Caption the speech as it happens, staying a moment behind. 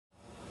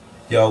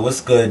Yo,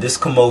 what's good? This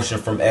commotion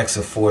from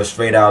Exit4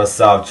 straight out of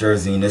South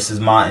Jersey, and this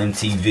is my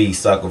MTV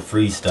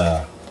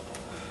SuckerFreestyle.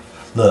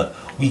 Look,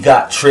 we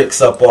got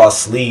tricks up our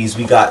sleeves,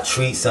 we got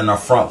treats in our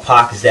front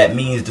pockets. That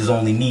means there's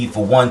only need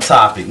for one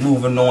topic.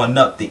 Moving on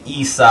up the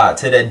east side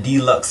to that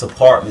deluxe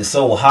apartment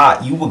so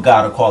hot you would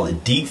gotta call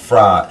it deep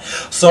fried.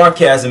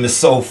 Sarcasm is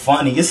so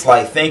funny, it's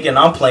like thinking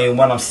I'm playing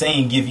when I'm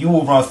saying give you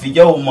a run for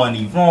your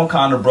money. Wrong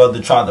kind of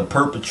brother tried to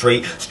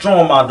perpetrate.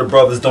 Strong-minded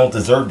brothers don't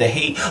deserve to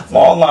hate.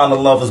 Long line of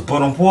lovers,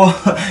 but on war,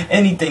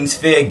 anything's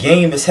fair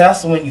game. It's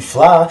hassle when you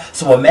fly.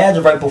 So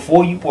imagine right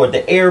before you board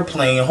the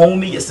airplane,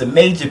 homie, it's a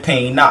major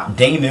pain. Not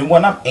Damon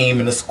when I'm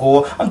aiming to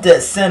score. I'm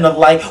dead center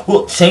like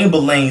Wilt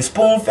Chamberlain.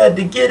 Spoon-fed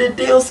to get a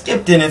deal,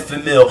 skipped an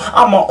infant meal.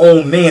 I'm my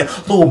own man.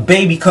 Little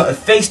baby couldn't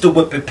face the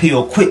whip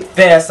appeal. Quick,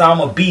 fast,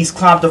 I'm a beast.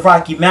 Climbed the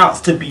Rocky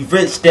Mountains to be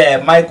rich.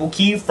 Dad, Michael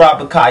Keith,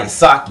 Robert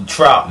Kiyosaki,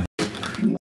 Troutman.